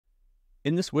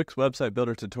In this Wix website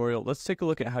builder tutorial, let's take a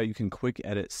look at how you can quick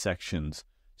edit sections.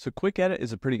 So quick edit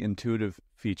is a pretty intuitive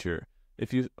feature.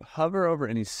 If you hover over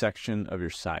any section of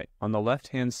your site, on the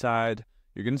left-hand side,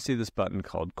 you're going to see this button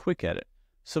called quick edit.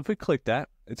 So if we click that,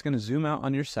 it's going to zoom out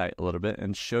on your site a little bit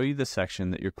and show you the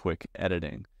section that you're quick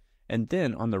editing. And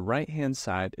then on the right-hand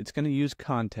side, it's going to use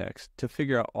context to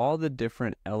figure out all the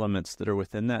different elements that are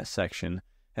within that section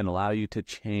and allow you to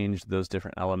change those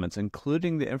different elements,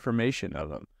 including the information of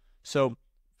them. So,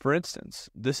 for instance,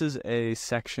 this is a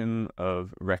section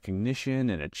of recognition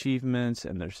and achievements,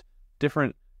 and there's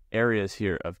different areas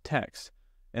here of text.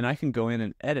 And I can go in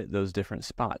and edit those different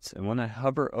spots. And when I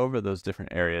hover over those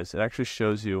different areas, it actually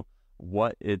shows you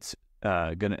what it's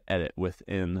going to edit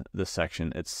within the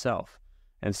section itself.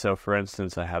 And so, for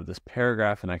instance, I have this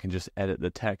paragraph, and I can just edit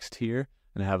the text here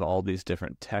and have all these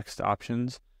different text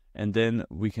options. And then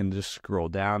we can just scroll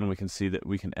down and we can see that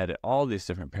we can edit all these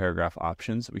different paragraph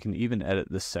options. We can even edit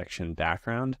the section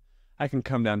background. I can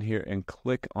come down here and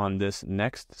click on this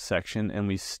next section and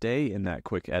we stay in that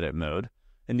quick edit mode.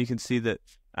 And you can see that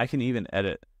I can even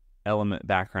edit element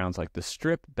backgrounds like the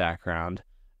strip background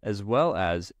as well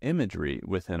as imagery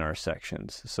within our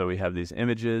sections. So we have these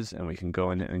images and we can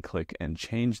go in and click and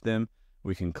change them.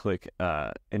 We can click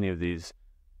any of these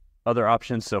other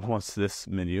options. So once this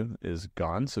menu is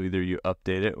gone, so either you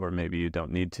update it or maybe you don't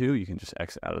need to, you can just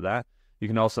exit out of that. You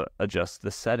can also adjust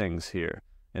the settings here.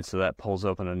 And so that pulls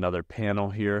open another panel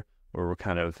here where we're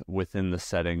kind of within the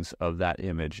settings of that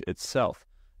image itself.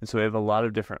 And so we have a lot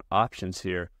of different options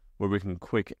here where we can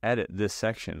quick edit this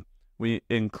section. We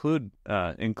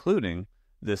including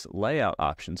this layout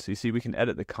option. So you see we can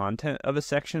edit the content of a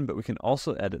section, but we can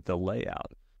also edit the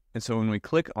layout. And so when we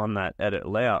click on that edit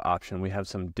layout option, we have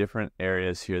some different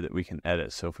areas here that we can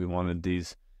edit. So if we wanted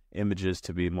these images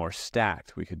to be more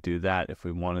stacked, we could do that. If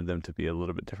we wanted them to be a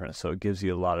little bit different. So it gives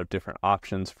you a lot of different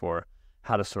options for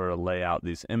how to sort of lay out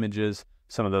these images.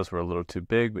 Some of those were a little too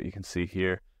big, but you can see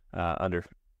here under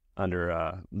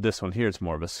this one here, it's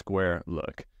more of a square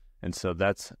look. And so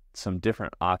that's some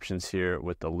different options here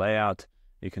with the layout.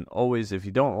 You can always, if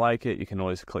you don't like it, you can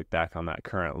always click back on that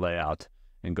current layout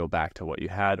and go back to what you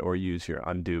had, or use your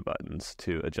undo buttons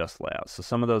to adjust layouts. So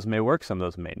some of those may work, some of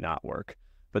those may not work.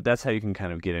 But that's how you can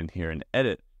kind of get in here and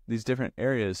edit these different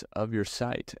areas of your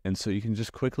site. And so you can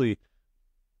just quickly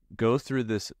go through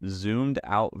this zoomed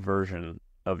out version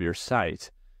of your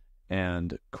site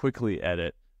and quickly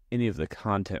edit any of the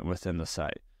content within the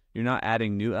site. You're not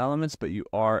adding new elements, but you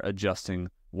are adjusting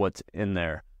what's in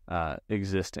there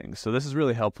existing. So this is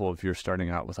really helpful if you're starting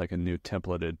out with like a new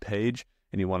templated page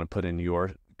and you want to put in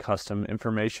your custom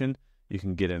information. You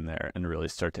can get in there and really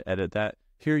start to edit that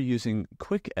here using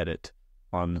Quick Edit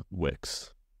on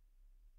Wix.